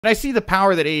And I see the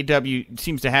power that AEW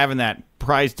seems to have in that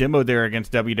prize demo there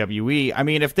against WWE. I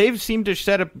mean, if they've seemed to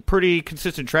set a pretty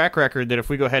consistent track record that if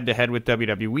we go head-to-head with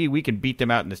WWE, we can beat them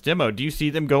out in this demo, do you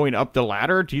see them going up the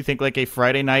ladder? Do you think like a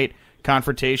Friday night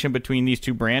confrontation between these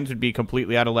two brands would be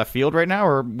completely out of left field right now,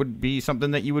 or would be something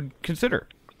that you would consider?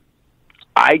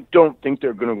 I don't think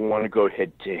they're going to want to go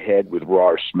head-to-head with Raw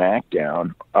or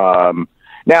SmackDown.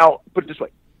 Now, put it this way.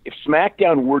 If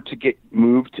SmackDown were to get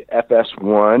moved to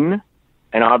FS1,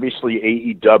 and obviously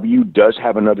AEW does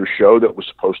have another show that was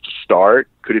supposed to start,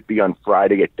 could it be on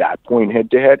Friday at that point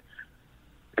head-to-head?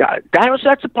 God,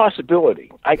 that's a possibility.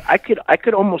 I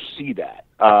could almost see that.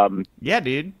 Yeah,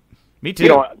 dude. Me too. You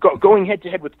know, going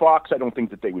head-to-head with Fox, I don't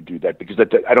think that they would do that because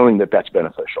I don't think that's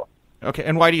beneficial. Okay,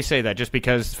 and why do you say that? Just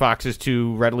because Fox is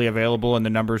too readily available and the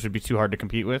numbers would be too hard to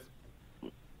compete with?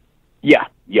 Yeah.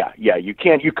 You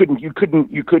couldn't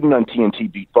on TNT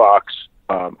beat Fox.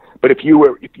 But if you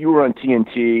were on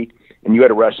TNT and you had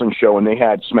a wrestling show and they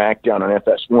had SmackDown on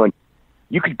FS1,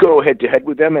 you could go head to head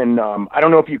with them. And I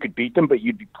don't know if you could beat them, but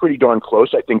you'd be pretty darn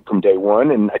close, I think, from day one.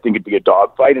 And I think it'd be a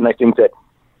dogfight. And I think that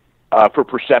for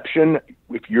perception,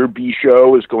 if your B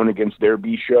show is going against their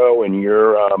B show and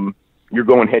you're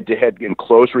going head to head and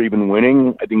close or even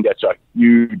winning, I think that's a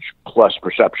huge plus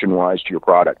perception wise to your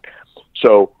product.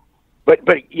 So.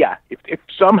 But yeah, if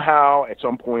somehow at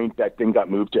some point that thing got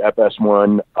moved to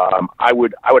FS1, I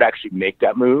would actually make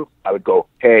that move. I would go,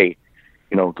 hey,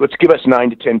 let's give us 9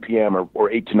 to 10 p.m. or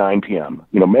 8 to 9 p.m.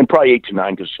 And probably 8 to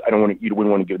 9 because you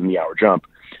wouldn't want to give them the hour jump.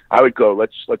 I would go,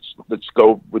 let's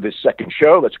go with this second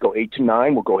show. Let's go 8 to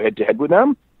 9. We'll go head to head with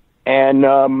them, and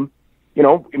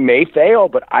it may fail,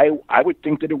 but I would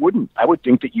think that it wouldn't. I would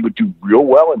think that you would do real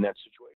well in that situation.